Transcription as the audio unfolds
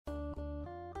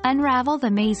Unravel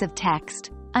the maze of text,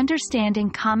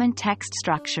 understanding common text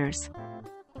structures.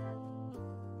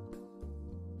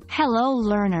 Hello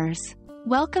learners!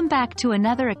 Welcome back to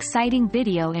another exciting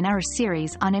video in our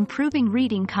series on improving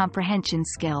reading comprehension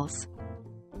skills.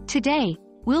 Today,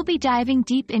 we'll be diving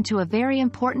deep into a very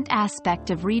important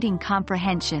aspect of reading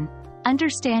comprehension,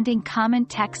 understanding common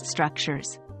text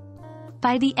structures.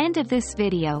 By the end of this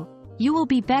video, you will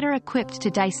be better equipped to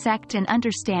dissect and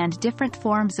understand different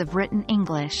forms of written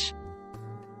English.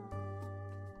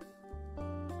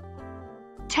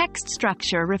 Text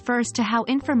structure refers to how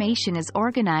information is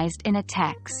organized in a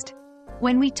text.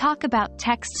 When we talk about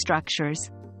text structures,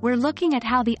 we're looking at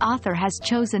how the author has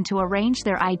chosen to arrange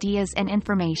their ideas and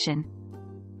information.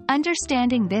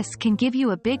 Understanding this can give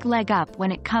you a big leg up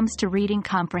when it comes to reading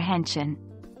comprehension.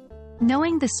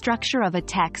 Knowing the structure of a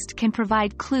text can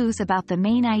provide clues about the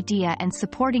main idea and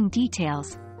supporting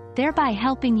details, thereby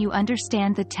helping you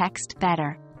understand the text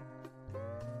better.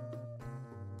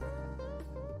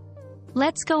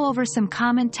 Let's go over some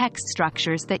common text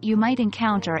structures that you might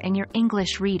encounter in your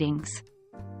English readings.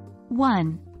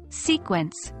 1.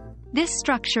 Sequence. This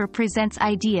structure presents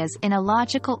ideas in a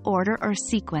logical order or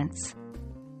sequence.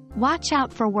 Watch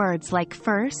out for words like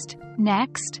first,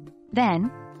 next,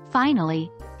 then, finally,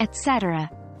 etc.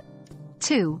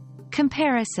 2.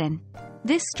 Comparison.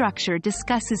 This structure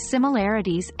discusses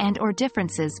similarities and/or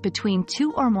differences between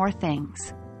two or more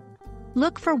things.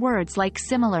 Look for words like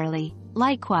similarly,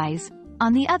 likewise,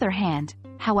 on the other hand,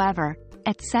 however,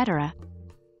 etc.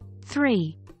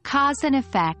 3. Cause and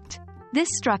effect. This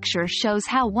structure shows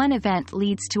how one event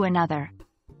leads to another.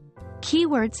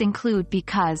 Keywords include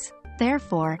because,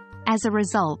 therefore, as a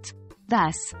result,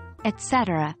 thus,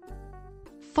 etc.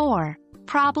 4.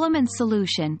 Problem and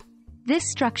solution.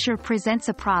 This structure presents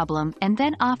a problem and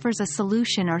then offers a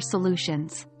solution or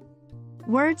solutions.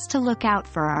 Words to look out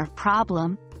for are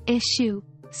problem, issue,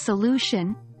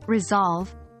 solution,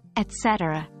 resolve,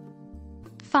 etc.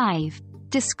 5.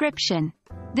 Description.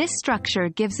 This structure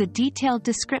gives a detailed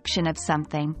description of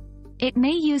something. It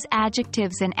may use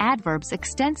adjectives and adverbs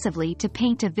extensively to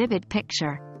paint a vivid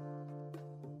picture.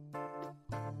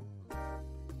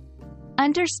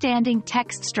 Understanding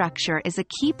text structure is a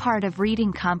key part of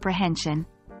reading comprehension.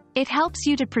 It helps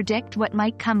you to predict what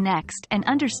might come next and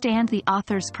understand the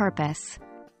author's purpose.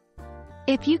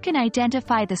 If you can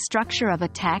identify the structure of a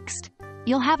text,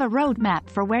 you'll have a roadmap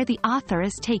for where the author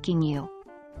is taking you.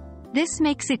 This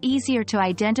makes it easier to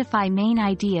identify main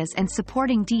ideas and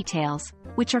supporting details,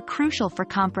 which are crucial for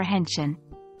comprehension.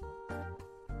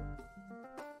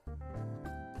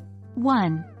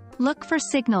 1. Look for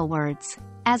signal words.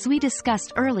 As we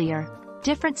discussed earlier,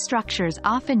 different structures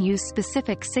often use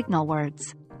specific signal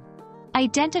words.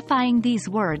 Identifying these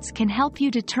words can help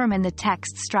you determine the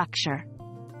text structure.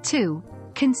 2.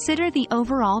 Consider the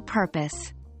overall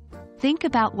purpose. Think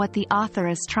about what the author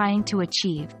is trying to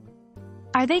achieve.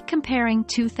 Are they comparing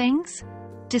two things?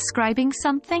 Describing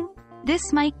something?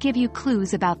 This might give you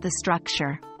clues about the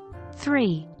structure.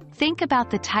 3. Think about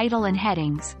the title and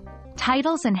headings.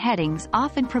 Titles and headings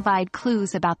often provide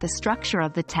clues about the structure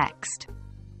of the text.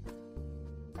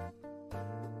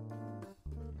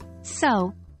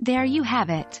 So, there you have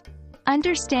it.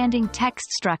 Understanding text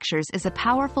structures is a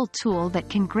powerful tool that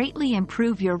can greatly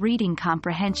improve your reading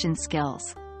comprehension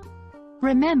skills.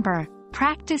 Remember,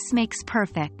 practice makes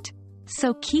perfect.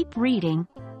 So keep reading,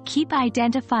 keep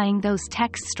identifying those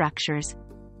text structures,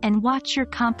 and watch your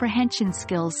comprehension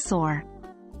skills soar.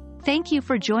 Thank you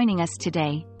for joining us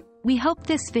today. We hope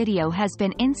this video has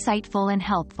been insightful and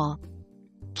helpful.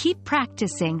 Keep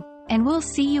practicing, and we'll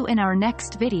see you in our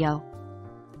next video.